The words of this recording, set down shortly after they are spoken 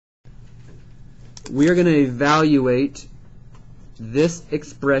we are going to evaluate this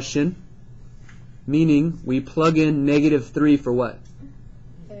expression, meaning we plug in -3 for what?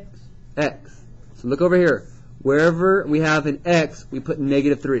 X. So look over here. Wherever we have an X, we put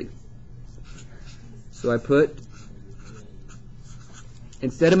 -3. So I put,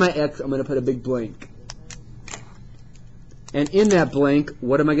 instead of my X, I'm going to put a big blank. And in that blank,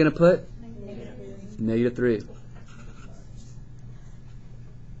 what am I going to put? -3.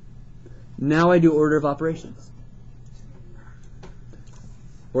 Now I do order of operations.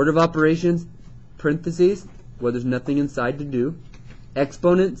 Order of operations, parentheses, well, there's nothing inside to do.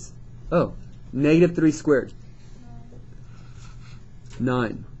 Exponents, oh, -3 squared.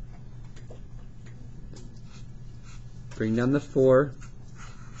 9. Bring down the 4,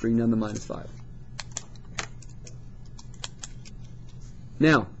 bring down the -5.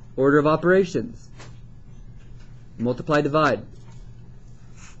 Now, order of operations. Multiply, divide.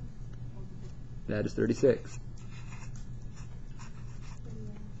 That is 36.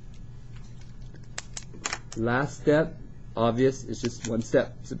 Last step, obvious, it's just one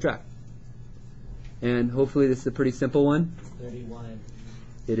step, subtract. And hopefully this is a pretty simple one. 31.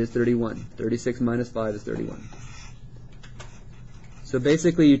 It is 31. 36 minus 5 is 31. So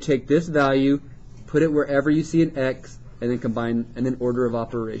basically you take this value, put it wherever you see an X, and then combine, and then order of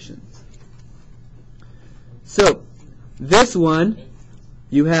operations. So this one,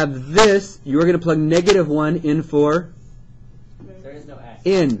 you have this, you're going to plug -1 in for There is no X.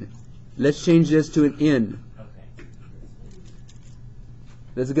 in. Let's change this to an in. Okay.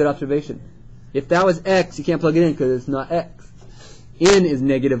 That's a good observation. If that was X, you can't plug it in because it's not X. In is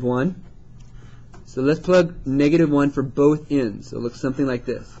 -1. So let's plug -1 for both ends. So it looks something like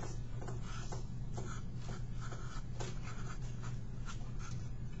this.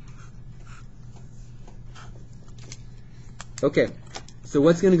 Okay, so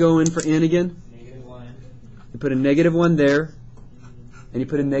what's going to go in for n again? -1. You put a -1 there, and you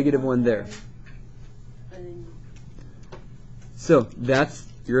put a -1 there. So that's,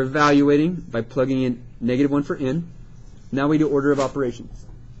 you're evaluating by plugging in -1 for n. Now we do order of operations.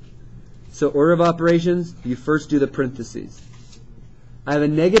 So order of operations, you first do the parentheses. I have a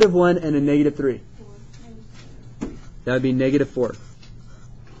 -1 and a -3. That would be -4.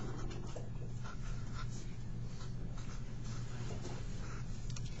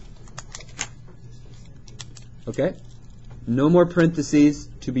 Okay? No more parentheses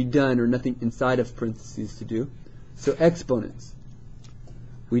to be done, or nothing inside of parentheses to do. So exponents.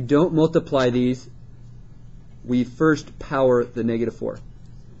 We don't multiply these. We first power the -4.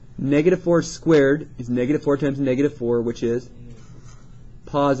 -4 squared is -4 times -4, which is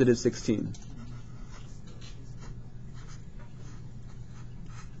positive 16.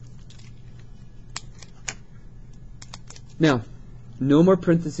 Now, no more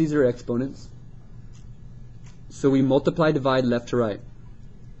parentheses or exponents. So we multiply, divide left to right.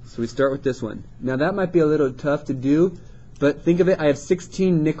 So we start with this one. Now that might be a little tough to do, but think of it, I have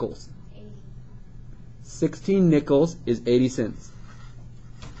 16 nickels. 16 nickels is 80 cents.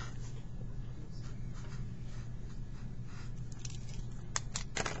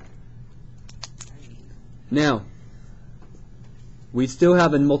 Now, we still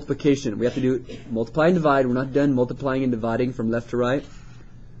have a multiplication. We have to do multiply and divide. We're not done multiplying and dividing from left to right.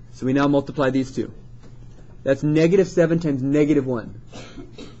 So we now multiply these two. That's -7 times -1.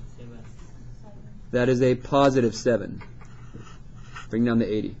 That is a positive 7. Bring down the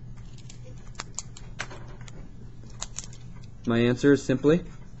 80. My answer is simply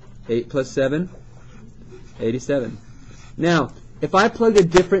 8 plus 7, 87. Now, if I plugged a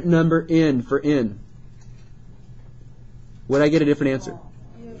different number in for n, would I get a different answer?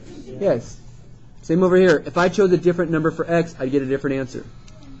 Yes. Same over here. If I chose a different number for x, I'd get a different answer.